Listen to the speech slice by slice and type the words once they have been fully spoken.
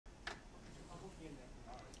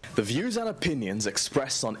The views and opinions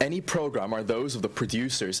expressed on any program are those of the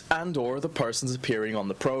producers and/or the persons appearing on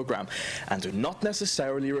the program and do not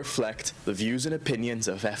necessarily reflect the views and opinions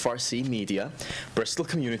of FRC Media, Bristol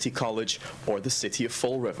Community College, or the City of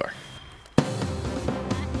Fall River.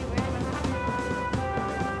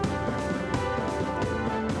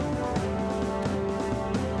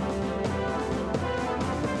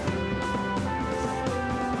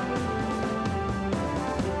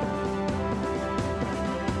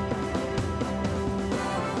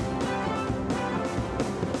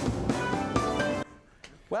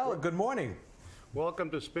 Well, good morning. Welcome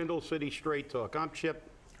to Spindle City Straight Talk. I'm Chip.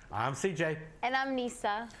 I'm CJ. And I'm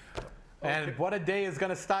Nisa. And what a day is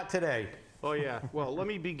going to start today. Oh, yeah. Well, let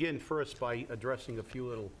me begin first by addressing a few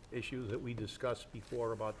little issues that we discussed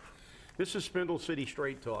before about. This is Spindle City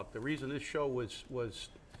Straight Talk. The reason this show was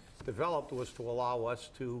developed was to allow us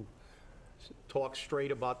to talk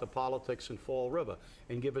straight about the politics in Fall River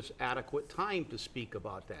and give us adequate time to speak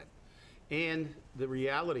about that. And the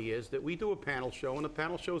reality is that we do a panel show, and the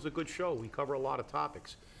panel show is a good show. We cover a lot of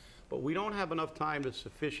topics. But we don't have enough time to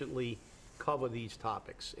sufficiently cover these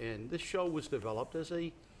topics. And this show was developed as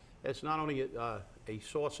not only a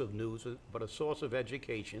source of news, but a source of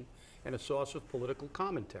education and a source of political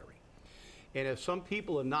commentary. And if some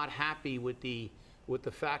people are not happy with the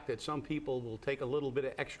fact that some people will take a little bit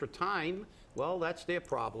of extra time, well, that's their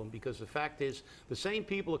problem, because the fact is the same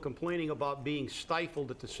people are complaining about being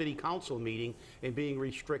stifled at the city council meeting and being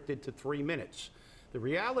restricted to 3 minutes. The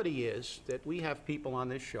reality is that we have people on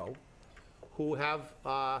this show who have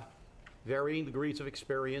varying degrees of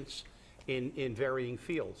experience in varying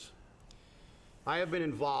fields. I have been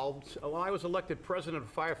involved, when I was elected president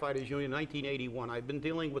of Firefighters Union in 1981, I've been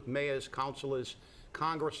dealing with mayors, councilors,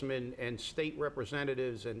 congressmen, and state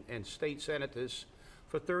representatives and state senators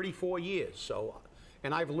for 34 years. So,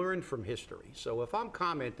 and I've learned from history. So if I'm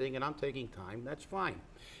commenting and I'm taking time, that's fine.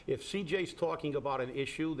 If CJ's talking about an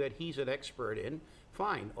issue that he's an expert in,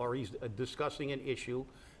 fine. Or he's discussing an issue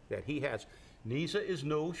that he has. Nisa is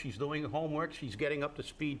new. She's doing homework. She's getting up to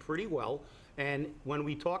speed pretty well. And when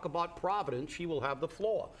we talk about Providence, she will have the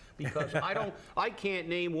floor, because I can't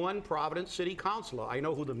name one Providence city councilor. I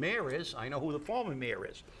know who the mayor is. I know who the former mayor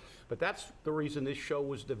is. But that's the reason this show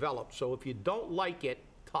was developed. So if you don't like it,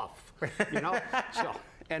 tough, you know? So,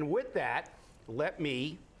 and with that, let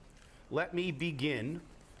me begin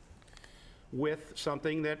with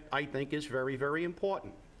something that I think is very, very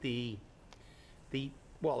important.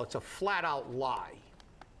 Well, it's a flat out lie.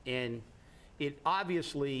 And it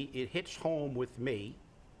obviously hits home with me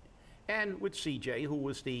and with CJ, who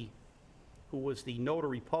was the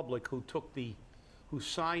notary public who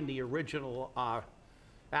signed the original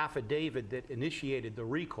affidavit that initiated the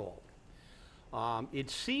recall. It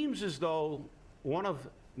seems as though one of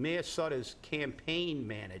Mayor Sutter's campaign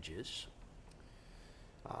managers,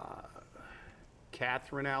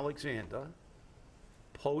 Catherine Alexander,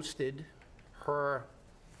 posted her,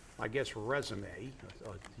 I guess, resume,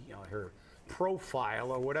 her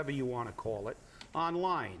profile, or whatever you want to call it,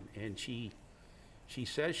 online. And she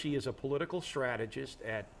says she is a political strategist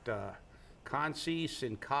at Consi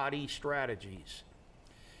Sincati Strategies.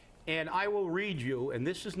 And I will read you, and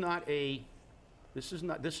this is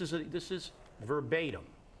verbatim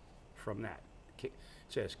from that. It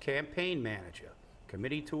says, campaign manager,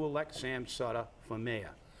 committee to elect Sam Sutter for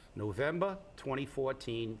mayor, November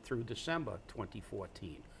 2014 through December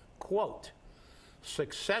 2014. Quote,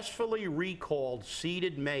 successfully recalled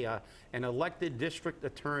seated mayor and elected district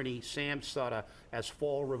attorney Sam Sutter as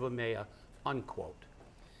Fall River mayor, unquote.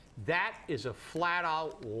 That is a flat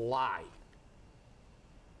out lie.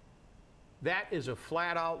 That is a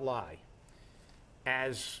flat out lie.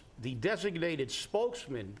 As the designated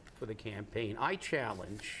spokesman for the campaign, I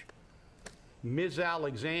challenge Ms.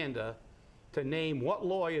 Alexander to name what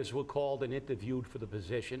lawyers were called and interviewed for the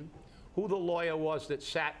position, who the lawyer was that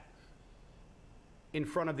sat in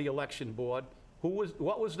front of the election board,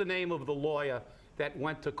 what was the name of the lawyer that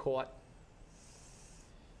went to court.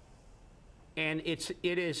 And it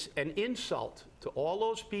is an insult to all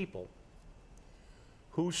those people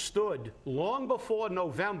who stood long before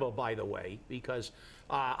November, by the way, because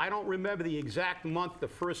I don't remember the exact month the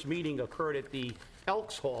first meeting occurred at the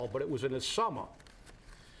Elks Hall, but it was in the summer.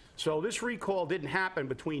 So this recall didn't happen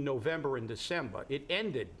between November and December. It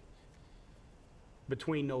ended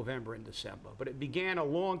between November and December, but it began a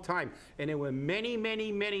long time. And there were many,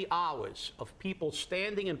 many, many hours of people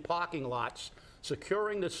standing in parking lots,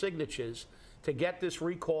 securing the signatures to get this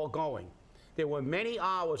recall going. There were many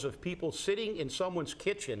hours of people sitting in someone's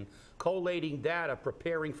kitchen, collating data,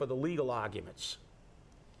 preparing for the legal arguments.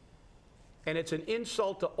 And it's an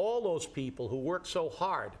insult to all those people who worked so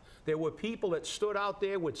hard. There were people that stood out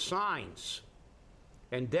there with signs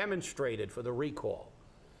and demonstrated for the recall.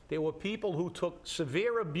 There were people who took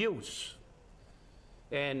severe abuse,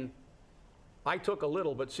 and I took a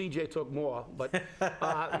little, but CJ took more. But,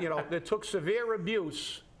 you know, they took severe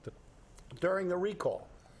abuse during the recall,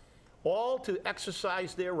 all to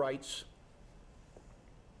exercise their rights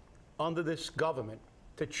under this government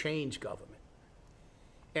to change government.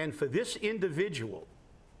 And for this individual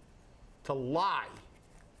to lie,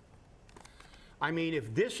 I mean,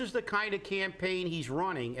 if this is the kind of campaign he's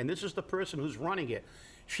running, and this is the person who's running it,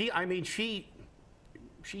 she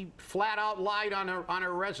flat out lied on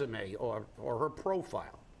her resume or her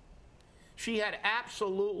profile. She had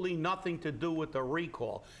absolutely nothing to do with the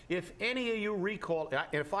recall. If any of you recall,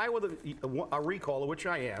 if I were a recaller, which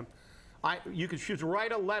I am, you could choose to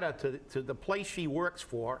write a letter to the place she works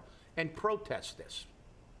for and protest this.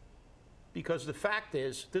 Because the fact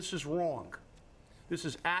is, this is wrong. This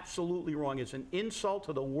is absolutely wrong. It's an insult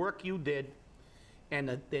to the work you did and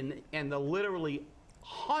the literally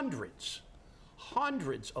hundreds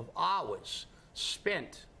of hours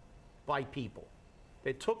spent by people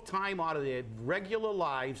that took time out of their regular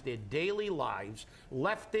lives, their daily lives,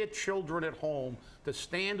 left their children at home to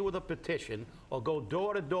stand with a petition or go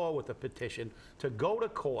door to door with a petition, to go to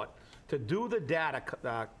court, to do the data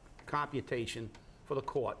computation for the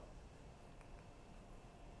court.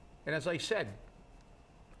 And as I said,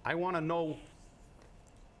 I want to know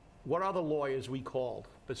what other lawyers we called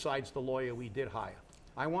besides the lawyer we did hire.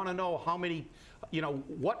 I want to know how many, you know,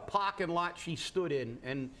 what parking lot she stood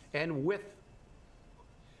in and with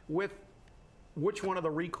which one of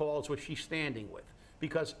the recalls was she standing with,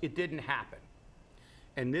 because it didn't happen.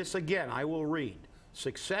 And this, again, I will read.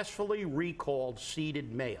 Successfully recalled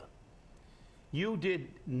seated mayor. You did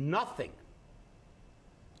nothing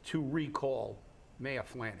to recall Mayor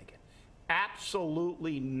Flanagan.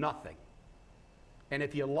 Absolutely nothing. And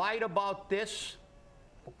if you lied about this,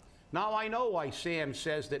 now I know why Sam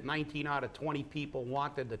says that 19 out of 20 people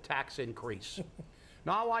wanted the tax increase.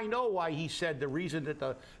 Now I know why he said the reason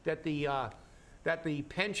that the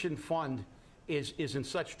pension fund is in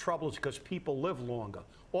such trouble is because people live longer.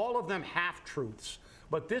 All of them half-truths.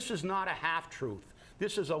 But this is not a half-truth.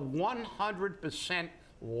 This is a 100%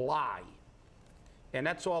 lie. And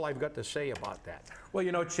that's all I've got to say about that. Well,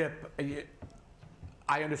 you know, Chip,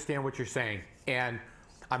 I understand what you're saying. And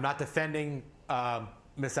I'm not defending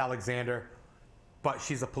Miss Alexander, but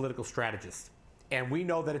she's a political strategist. And we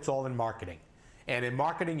know that it's all in marketing. And in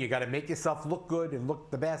marketing, you got to make yourself look good and look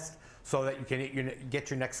the best so that you can get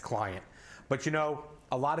your next client. But, you know,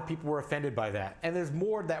 a lot of people were offended by that. And there's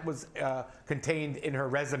more that was contained in her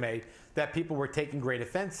resume that people were taking great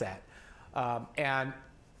offense at. And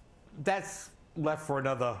that's left for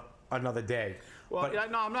another day. Well,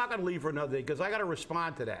 no, I'm not going to leave for another day because I got to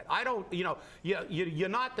respond to that. I don't, you know, you're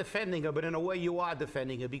not defending her, but in a way you are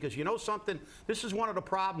defending her because you know something? This is one of the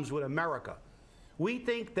problems with America. We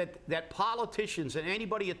think that politicians and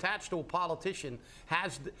anybody attached to a politician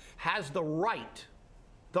has the right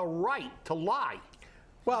to lie.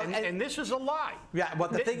 Well, and this is a lie. Yeah,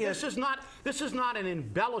 but the thing is, this is not an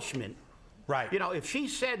embellishment. Right. You know, if she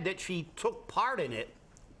said that she took part in it,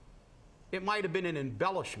 it might have been an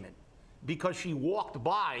embellishment because she walked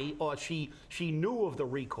by or she knew of the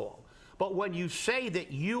recall. But when you say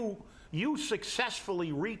that you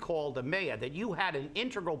successfully recalled the mayor, that you had an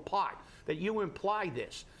integral part, that you imply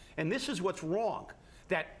this, and this is what's wrong,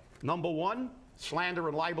 that number one, slander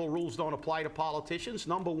and libel rules don't apply to politicians.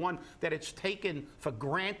 Number one, that it's taken for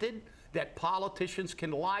granted that politicians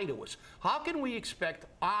can lie to us. How can we expect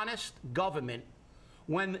honest government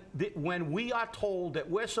when we are told that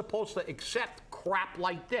we're supposed to accept crap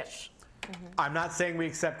like this? Mm-hmm. I'm not saying we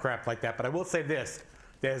accept crap like that, but I will say this.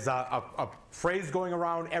 There's a phrase going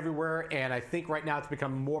around everywhere, and I think right now it's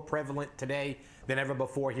become more prevalent today than ever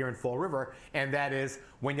before here in Fall River, and that is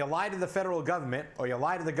when you lie to the federal government or you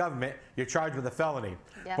lie to the government, you're charged with a felony.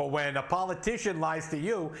 Yep. But when a politician lies to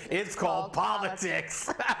you, it's called politics.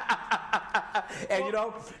 And well, you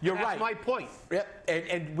know, you're right. That's my point. Yep.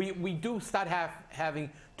 And we do start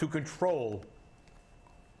having to control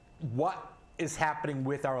what is happening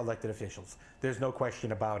with our elected officials. There's no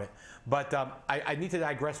question about it. But I need to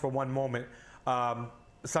digress for one moment.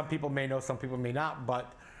 Some people may know, some people may not,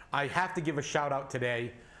 but I have to give a shout out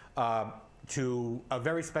today to a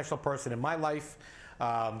very special person in my life,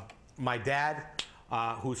 my dad,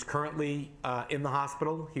 who's currently in the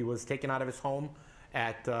hospital. He was taken out of his home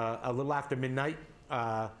at a little after midnight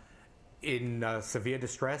in severe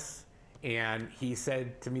distress. And he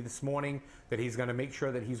said to me this morning that he's going to make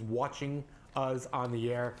sure that he's watching us on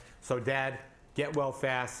the air. So, Dad, get well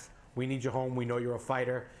fast. We need you home. We know you're a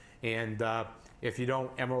fighter. And if you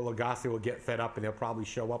don't, Emeril Lagasse will get fed up and he'll probably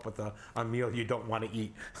show up with a meal you don't want to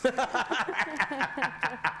eat.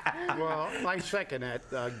 Well, I second that.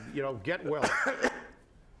 You know, get well.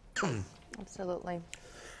 Absolutely.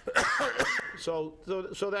 So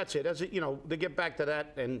that's it. As it, you know, to get back to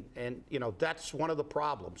that, and you know, that's one of the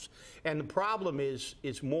problems. And the problem is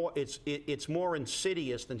more it's more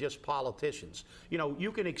insidious than just politicians. You know,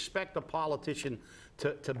 you can expect a politician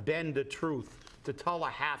to bend the truth, to tell a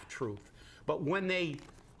half truth, but when they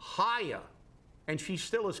hire, and she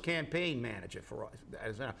still is campaign manager for us,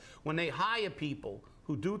 when they hire people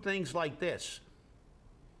who do things like this,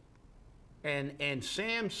 and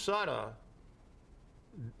Sam Sutter,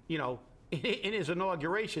 you know, in his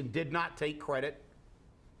inauguration, did not take credit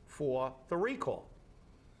for the recall.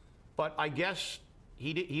 But I guess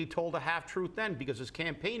he told a half-truth then because his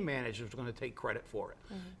campaign manager was going to take credit for it.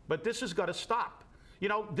 But this has got to stop. You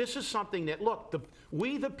know, this is something that, look,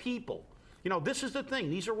 we the people, you know, this is the thing.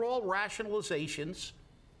 These are all rationalizations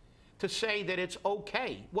to say that it's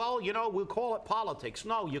okay. Well, you know, we'll call it politics.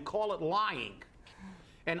 No, you call it lying.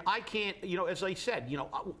 And I can't, you know, as I said, you know,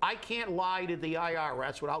 I can't lie to the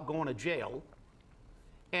IRS without going to jail.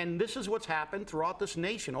 And this is what's happened throughout this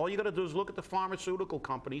nation. All you got to do is look at the pharmaceutical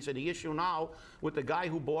companies, and the issue now with the guy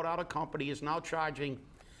who bought out a company is now charging,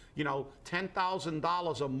 you know,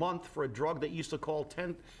 $10,000 a month for a drug that used to cost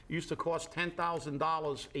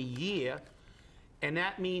 $10,000 a year. And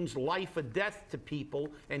that means life or death to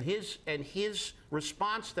people. And his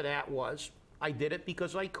response to that was, I did it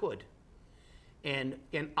because I could. And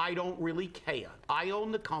I don't really care. I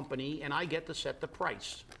own the company, and I get to set the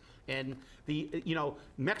price. And you know,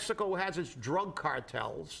 Mexico has its drug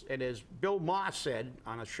cartels, and as Bill Maher said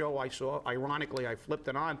on a show I saw, ironically, I flipped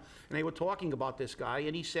it on, and they were talking about this guy,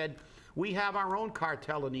 and he said, we have our own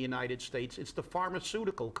cartel in the United States. It's the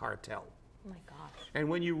pharmaceutical cartel. Oh my gosh. And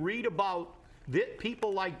when you read about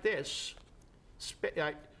people like this,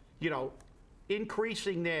 you know,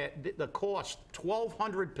 increasing the cost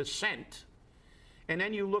 1,200%, and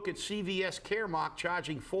then you look at CVS Caremark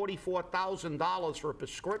charging $44,000 for a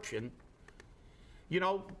prescription, you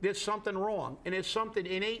know, there's something wrong. And there's something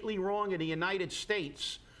innately wrong in the United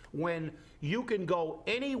States when you can go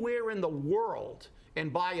anywhere in the world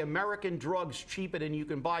and buy American drugs cheaper than you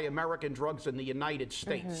can buy American drugs in the United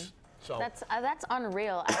States. So that's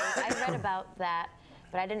unreal. I read about that,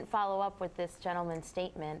 but I didn't follow up with this gentleman's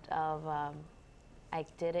statement of I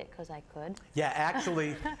did it because I could. Yeah,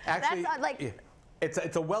 actually, That's like. Yeah.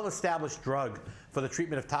 It's a well-established drug for the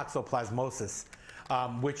treatment of toxoplasmosis,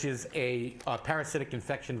 which is a parasitic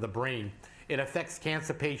infection of the brain. It affects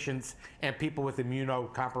cancer patients and people with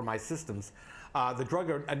immunocompromised systems. The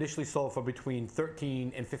drug initially sold for between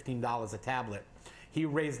 $13 and $15 a tablet. He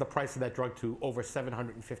raised the price of that drug to over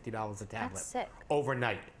 $750 a tablet. That's sick.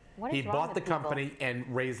 Overnight. What is He wrong bought with the company and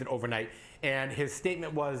raised it overnight. And his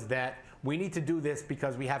statement was that we need to do this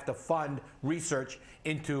because we have to fund research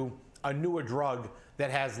into a newer drug that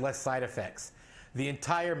has less side effects. The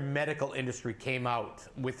entire medical industry came out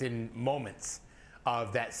within moments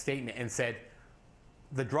of that statement and said,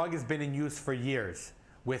 the drug has been in use for years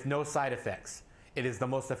with no side effects. It is the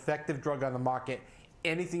most effective drug on the market.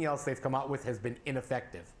 Anything else they've come out with has been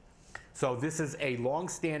ineffective. So this is a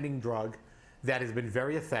long-standing drug that has been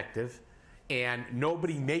very effective, and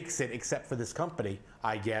nobody makes it except for this company,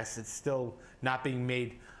 I guess. It's still not being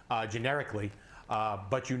made generically.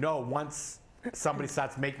 But you know, once somebody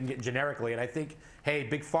starts making it generically, and I think, hey,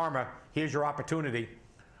 Big Pharma, here's your opportunity,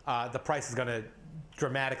 the price is going to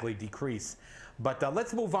dramatically decrease. But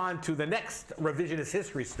let's move on to the next revisionist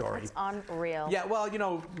history story. It's unreal. Yeah, well, you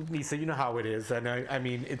know, Nisa, you know how it is. And I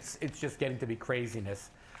mean, it's just getting to be craziness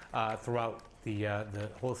throughout the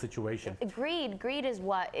whole situation. Greed is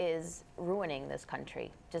what is ruining this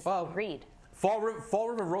country. Just greed. Fall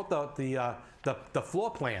River wrote the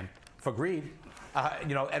floor plan for greed.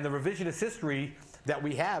 You know, and the revisionist history that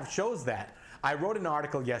we have shows that. I wrote an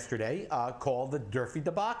article yesterday called The Durfee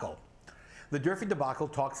Debacle. The Durfee Debacle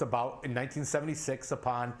talks about, in 1976,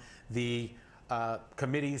 upon the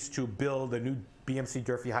committees to build a new BMC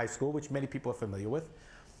Durfee High School, which many people are familiar with.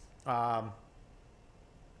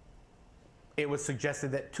 It was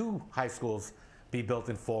suggested that 2 high schools be built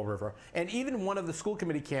in Fall River. And even one of the school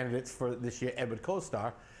committee candidates for this year, Edward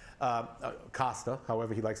Costa,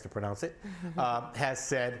 however he likes to pronounce it, has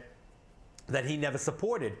said that he never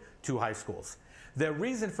supported 2 high schools. The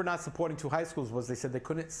reason for not supporting 2 high schools was they said they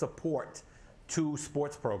couldn't support 2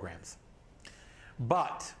 sports programs.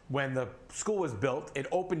 But when the school was built, it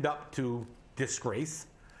opened up to disgrace.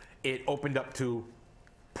 It opened up to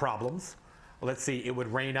problems. let's see, it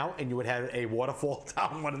would rain out and you would have a waterfall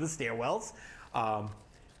down one of the stairwells.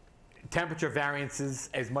 Temperature variances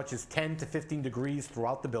as much as 10 to 15 degrees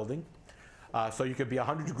throughout the building. So you could be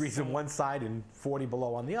 100 degrees on one side and 40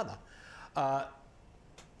 below on the other.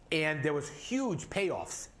 And there was huge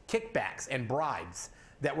payoffs, kickbacks, and bribes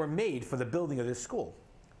that were made for the building of this school.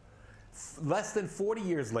 Less than 40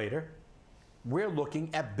 years later, we're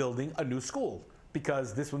looking at building a new school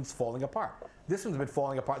because this one's falling apart. This one's been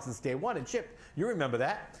falling apart since day one. And Chip, you remember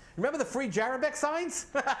that. Remember the free Jarabek signs?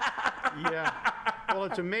 Yeah. Well,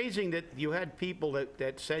 it's amazing that you had people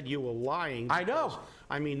that said you were lying. I know.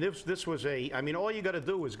 I mean, this was I mean, all you got to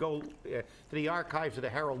do is go to the archives of the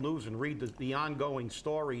Herald News and read the ongoing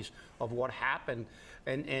stories of what happened.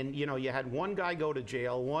 And you know, you had one guy go to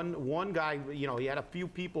jail, one guy, you know, he had a few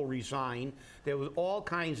people resign. There was all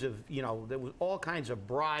kinds of, you know, there was all kinds of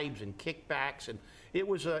bribes and kickbacks, and it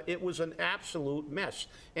was an absolute mess.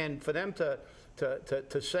 And for them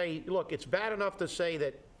to say, look, it's bad enough to say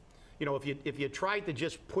that, you know, if you tried to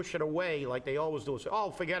just push it away like they always do, say, oh,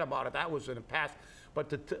 forget about it, that was in the past. But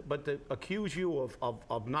to accuse you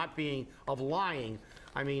of not being, of lying,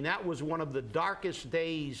 I mean, that was one of the darkest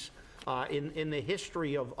days in the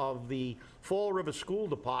history of the Fall River School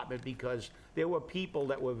Department, because there were people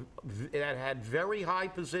that had very high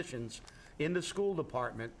positions in the school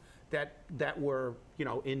department that were, you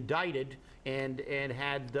know, indicted and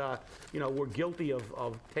had, you know, were guilty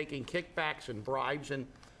of taking kickbacks and bribes. And,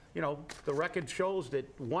 you know, the record shows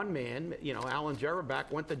that one man, you know, Alan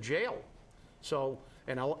Jerabak, went to jail. So,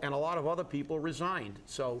 and a lot of other people resigned.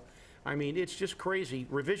 So, I mean, it's just crazy.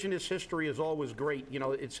 Revisionist history is always great, you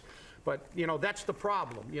know, but, you know, that's the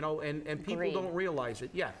problem, you know, and people don't realize it.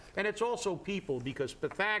 Yeah, and it's also people, because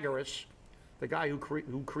Pythagoras, the guy who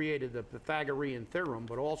created the Pythagorean theorem,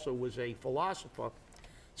 but also was a philosopher,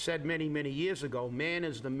 said many, many years ago, man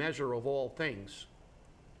is the measure of all things.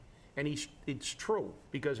 And it's true,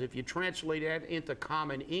 because if you translate that into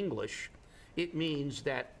common English, it means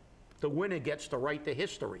that the winner gets to write the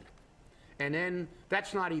history. And then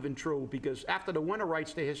that's not even true, because after the winner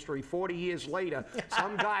writes the history, 40 years later,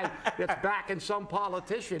 some guy that's backing some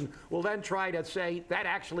politician will then try to say that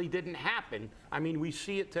actually didn't happen. I mean, we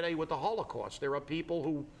see it today with the Holocaust. There are people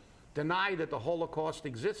who deny that the Holocaust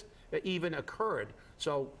even occurred.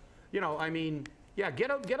 So, you know, I mean, yeah, get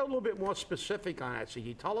a little bit more specific on that. So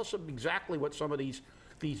you tell us exactly what some of these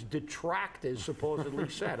detractors supposedly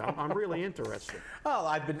said. I'm really interested. Well,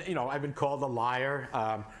 I've been called a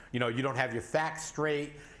liar. You know, you don't have your facts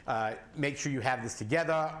straight. Make sure you have this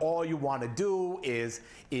together. All you want to do is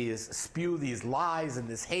spew these lies and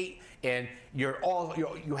this hate, and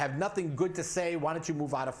you have nothing good to say. Why don't you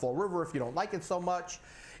move out of Fall River if you don't like it so much?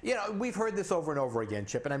 You know, we've heard this over and over again,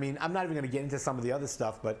 Chip. And I mean, I'm not even going to get into some of the other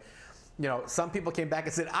stuff, but you know, some people came back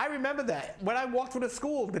and said, I remember that when I walked through the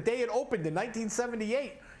school the day it opened in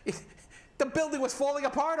 1978. The building was falling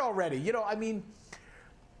apart already. You know, I mean,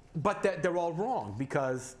 but they're all wrong,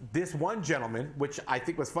 because this one gentleman, which I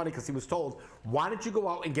think was funny because he was told, why don't you go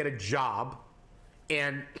out and get a job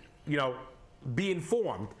and, you know, be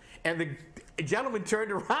informed? And the gentleman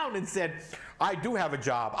turned around and said, I do have a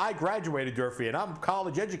job. I graduated, Durfee, and I'm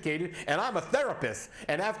college educated, and I'm a therapist.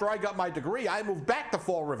 And after I got my degree, I moved back to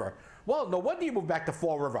Fall River. Well, no wonder you moved back to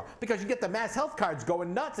Fall River, because you get the mass health cards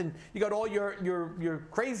going nuts, and you got all your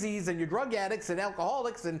crazies and your drug addicts and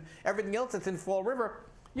alcoholics and everything else that's in Fall River.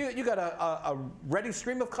 You got a ready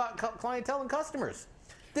stream of clientele and customers.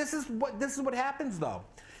 This is what happens, though.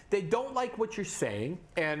 They don't like what you're saying,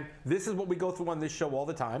 and this is what we go through on this show all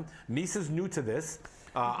the time. Nisa's new to this,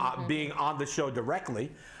 being on the show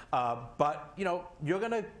directly, but you know, you're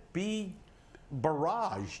gonna be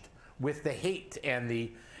barraged with the hate and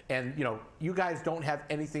you know, you guys don't have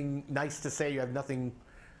anything nice to say. You have nothing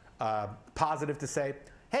positive to say.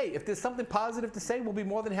 Hey, if there's something positive to say, we'll be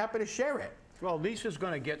more than happy to share it. Well, Lisa's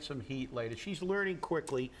going to get some heat later. She's learning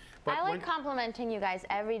quickly. But I like complimenting you guys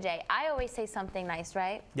every day. I always say something nice,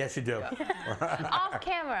 right? Yes, you do. Off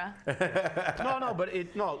camera. No, but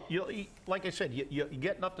like I said, you're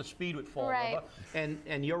getting up to speed with Fall River,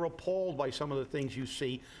 and you're appalled by some of the things you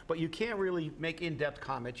see, but you can't really make in-depth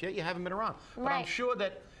comments yet. You haven't been around. But I'm sure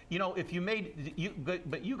that, you know, if you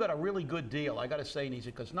but you got a really good deal, I got to say, Nisa,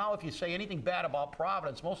 because now if you say anything bad about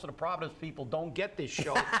Providence, most of the Providence people don't get this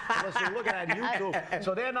show unless they're looking at YouTube,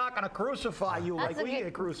 so they're not going to crucify you like we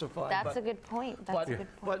get crucified. That's a good point. That's a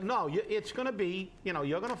good point. But no, it's going to be, you know,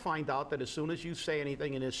 you're going to find out that as soon as you say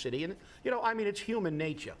anything in this city, and, you know, I mean, it's human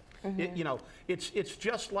nature. You know, it's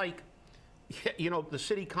just like, you know, the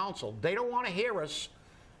city council. They don't want to hear us,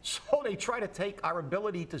 so they try to take our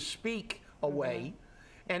ability to speak away.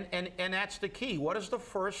 And that's the key. What is the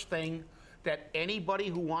first thing that anybody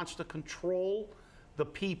who wants to control the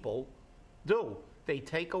people do. They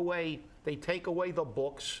take away the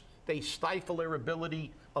books, they stifle their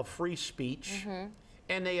ability of free speech,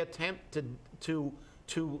 and they attempt to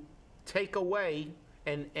take away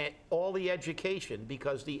and all the education,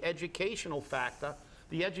 because the educational factor,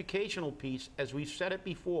 the educational piece, as we've said it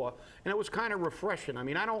before, and it was kind of refreshing. I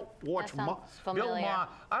mean, I don't watch Bill Maher.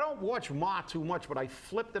 I don't watch Maher too much, but I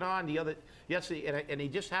flipped it on yesterday, and he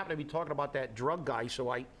just happened to be talking about that drug guy, so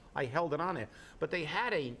I held it on there. But they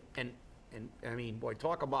had and I mean, boy,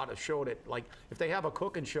 talk about a show that, like, if they have a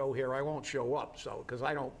cooking show here, I won't show up, so, because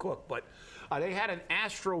I don't cook. But they had an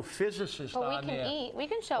astrophysicist on there. We can eat. We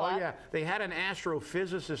can show up. Oh, yeah. They had an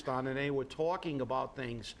astrophysicist on, and they were talking about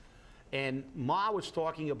things. And Ma was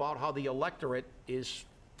talking about how the electorate is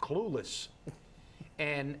clueless.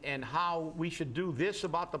 And how we should do this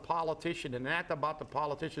about the politician and that about the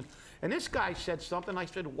politician. And this guy said something. I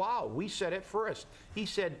said, wow, we said it first. He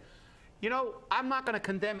said, you know, I'm not going to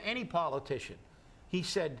condemn any politician. He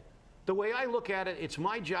said, the way I look at it, it's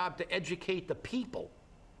my job to educate the people.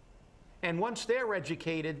 And once they're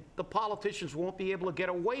educated, the politicians won't be able to get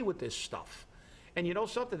away with this stuff. And you know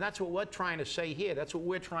something? That's what we're trying to say here. That's what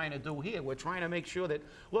we're trying to do here. We're trying to make sure that,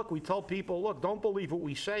 look, we tell people, look, don't believe what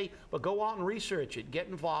we say, but go out and research it. Get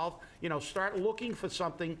involved. You know, start looking for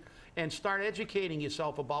something and start educating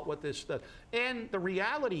yourself about what this stuff. And the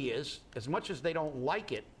reality is, as much as they don't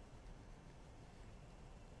like it,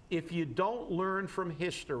 if you don't learn from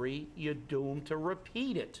history, you're doomed to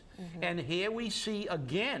repeat it. And here we see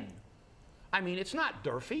again, I mean, it's not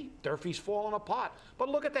Durfee. Durfee's falling apart. But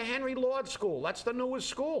look at the Henry Lord School. That's the newest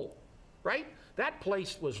school, right? That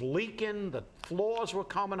place was leaking. The floors were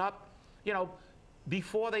coming up, you know,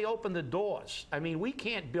 before they opened the doors. I mean, we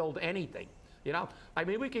can't build anything, you know. I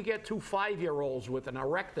mean, we could get 2 5-year-olds with an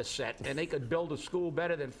erector set, and they could build a school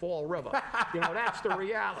better than Fall River. You know, that's the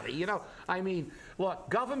reality, you know. I mean, look,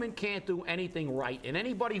 government can't do anything right. And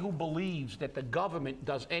anybody who believes that the government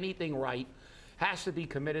does anything right has to be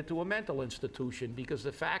committed to a mental institution, because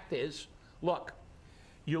the fact is, look,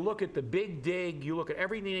 you look at the Big Dig, you look at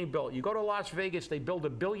everything they built. You go to Las Vegas, they build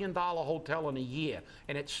 $1 billion hotel in a year,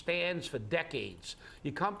 and it stands for decades.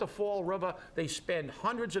 You come to Fall River, they spend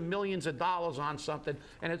hundreds of millions of dollars on something,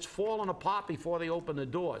 and it's falling apart before they open the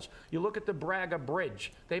doors. You look at the Braga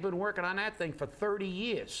Bridge. They've been working on that thing for 30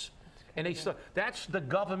 years. And that's the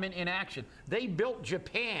government in action. They built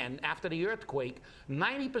Japan after the earthquake.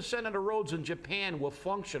 90% of the roads in Japan were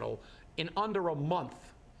functional in under a month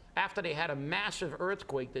after they had a massive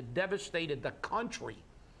earthquake that devastated the country.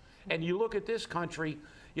 And you look at this country,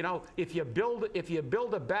 you know, if you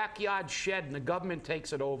build a backyard shed and the government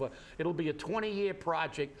takes it over, it'll be a 20-year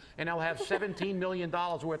project, and they'll have $17 million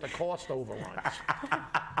worth of cost overruns.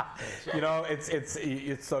 You know,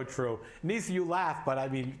 it's so true. Nisa, you laugh, but I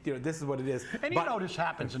mean, you know, this is what it is. And you know this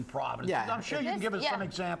happens in Providence. Yeah. I'm sure you can give us some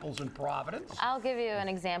examples in Providence. I'll give you an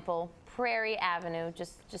example. Prairie Avenue,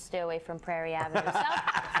 just stay away from Prairie Avenue.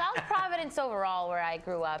 South Providence overall, where I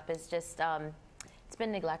grew up, is just, it's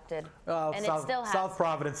been neglected. And it still has. South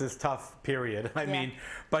Providence is tough, period. I mean,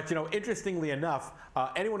 but you know, interestingly enough,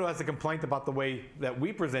 anyone who has a complaint about the way that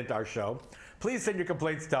we present our show, please send your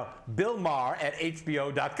complaints to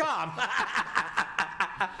BillMaher@HBO.com.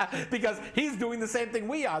 Because he's doing the same thing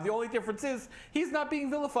we are. The only difference is he's not being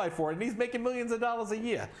vilified for it, and he's making millions of dollars a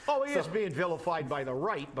year. Oh, he is being vilified by the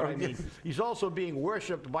right, but I mean, he's also being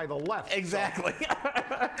worshipped by the left. Exactly.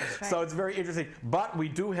 So it's very interesting. But we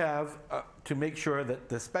do have to make sure that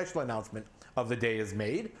the special announcement of the day is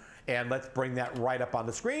made. And let's bring that right up on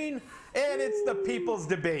the screen. And it's the People's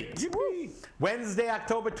Debate. Yippee. Wednesday,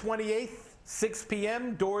 October 28th, 6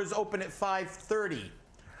 p.m. Doors open at 5:30.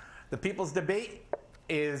 The People's Debate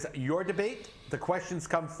is your debate. The questions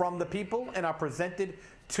come from the people and are presented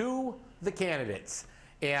to the candidates.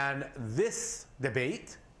 And this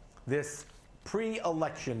debate, this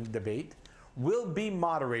pre-election debate, will be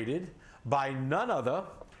moderated by none other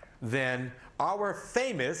than our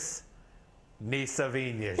famous Nisa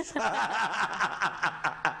Vinish.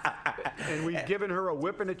 And we've given her a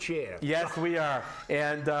whip and a chair. Yes, we are.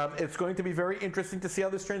 And it's going to be very interesting to see how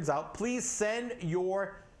this turns out. Please send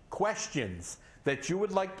your questions that you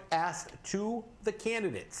would like asked to the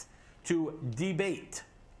candidates to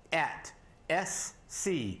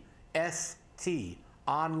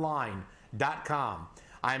debate@SCSTonline.com.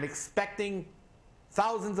 I'm expecting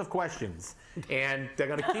thousands of questions, and they're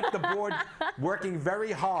going to keep the board working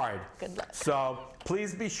very hard. Good luck. So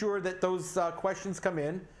please be sure that those questions come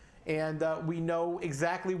in, and we know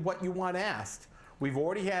exactly what you want asked. We've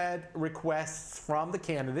already had requests from the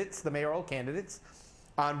candidates, the mayoral candidates,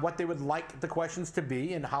 on what they would like the questions to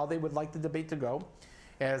be and how they would like the debate to go.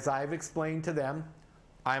 As I've explained to them,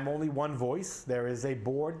 I'm only one voice. There is a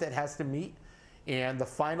board that has to meet, and the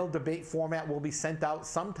final debate format will be sent out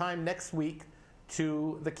sometime next week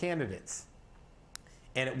to the candidates.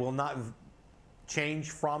 And it will not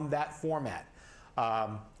change from that format.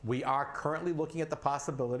 We are currently looking at the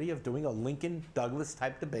possibility of doing a Lincoln-Douglas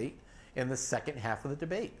type debate in the second half of the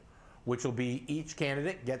debate, which will be each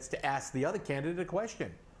candidate gets to ask the other candidate a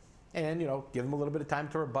question and, you know, give them a little bit of time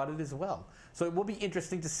to rebut it as well. So it will be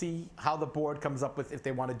interesting to see how the board comes up with if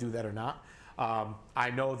they want to do that or not.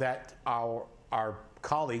 I know that our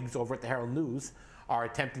colleagues over at the Herald News are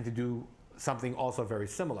attempting to do something also very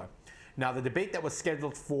similar. Now, the debate that was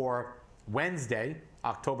scheduled for Wednesday,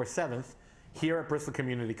 October 7th, here at Bristol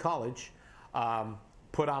Community College,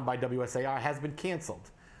 put on by WSAR, has been canceled.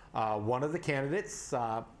 One of the candidates,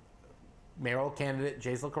 mayoral candidate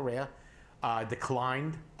Jaisal Correa,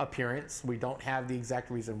 declined appearance. We don't have the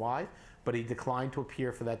exact reason why, but he declined to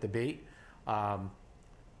appear for that debate.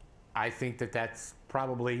 I think that that's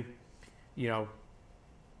probably, you know,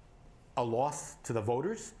 a loss to the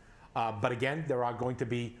voters. But again, there are going to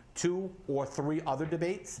be 2 or 3 other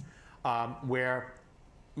debates where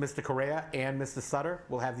Mr. Correa and Mr. Sutter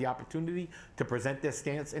will have the opportunity to present their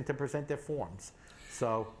stance and to present their forms.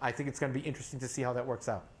 So I think it's going to be interesting to see how that works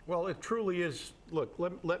out. Well, it truly is. Look,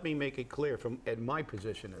 let me make it clear from my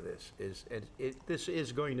position of this this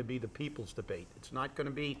is going to be the people's debate. It's not going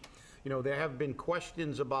to be, you know, there have been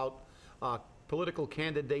questions about political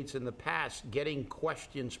candidates in the past getting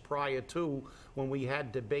questions prior to when we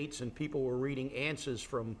had debates and people were reading answers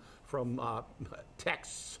from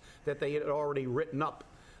texts that they had already written up.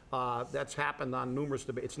 That's happened on numerous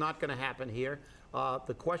debates. It's not going to happen here.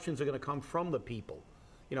 The questions are going to come from the people.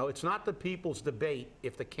 You know, it's not the people's debate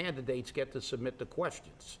if the candidates get to submit the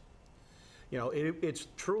questions. You know, it's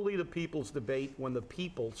truly the people's debate when the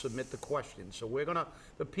people submit the questions. So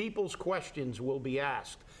the people's questions will be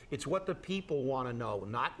asked. It's what the people want to know,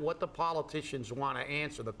 not what the politicians want to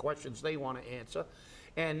answer, the questions they want to answer.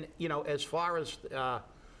 And, you know, as far as,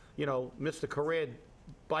 you know, Mr. Correa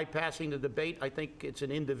bypassing the debate, I think it's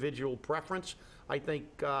an individual preference. I think,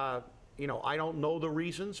 you know, I don't know the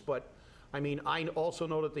reasons, but I mean, I also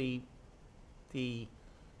know that the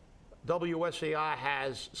WSAR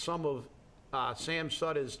has some of Sam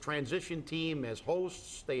Sutter's transition team as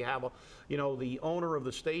hosts. They have, you know, the owner of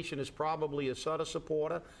the station is probably a Sutter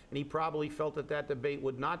supporter, and he probably felt that that debate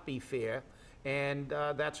would not be fair, and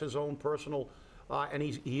that's his own personal, and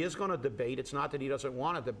he is going to debate. It's not that he doesn't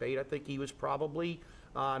want to debate. I think he was probably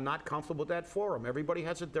not comfortable with that forum. Everybody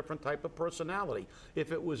has a different type of personality.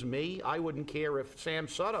 If it was me, I wouldn't care if Sam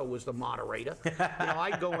Sutter was the moderator. You know,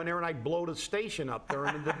 I'd go in there and I'd blow the station up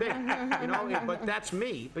during the debate. You know, but that's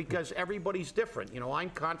me because everybody's different. You know, I'm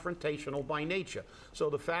confrontational by nature. So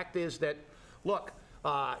the fact is that, look,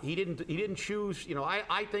 he didn't choose. You know,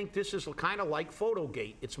 I think this is kind of like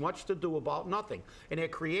Photogate. It's much to do about nothing, and they're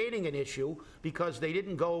creating an issue because they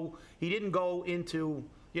didn't go. He didn't go into,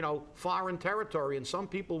 you know, foreign territory, and some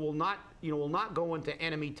people will not, you know, will not go into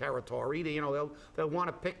enemy territory. They, you know, they'll want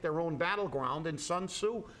to pick their own battleground. And Sun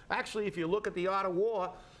Tzu, actually, if you look at the Art of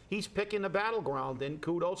War, he's picking the battleground, and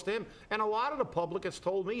kudos to him. And a lot of the public has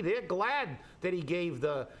told me they're glad that he gave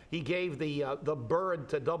the bird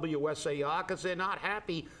to WSAR because they're not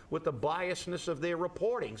happy with the biasness of their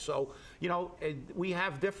reporting. So, you know, we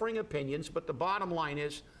have differing opinions, but the bottom line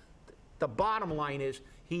is,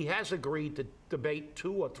 he has agreed to debate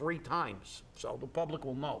 2 or 3 times, so the public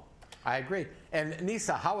will know. I agree. And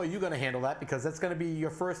Nisa, how are you going to handle that? Because that's going to be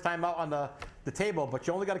your first time out on the table, but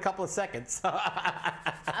you only got a couple of seconds.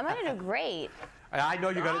 I'm going to do great. I know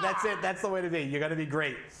you're going to. That's it. That's the way to be. You're going to be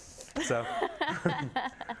great. So,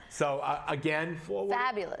 again,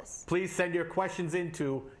 fabulous. Please send your questions in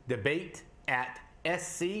to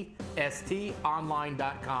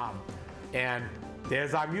debate@SCSTonline.com. And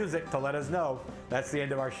there's our music to let us know. That's the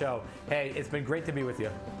end of our show. Hey, it's been great to be with you.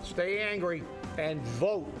 Stay angry and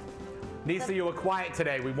vote. Nisa, you were quiet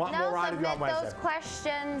today. We want more out of you on Wednesday. Submit those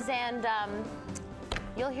questions, and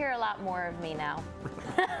you'll hear a lot more of me now.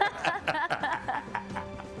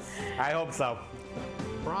 I hope so.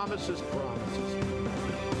 Promises, promises.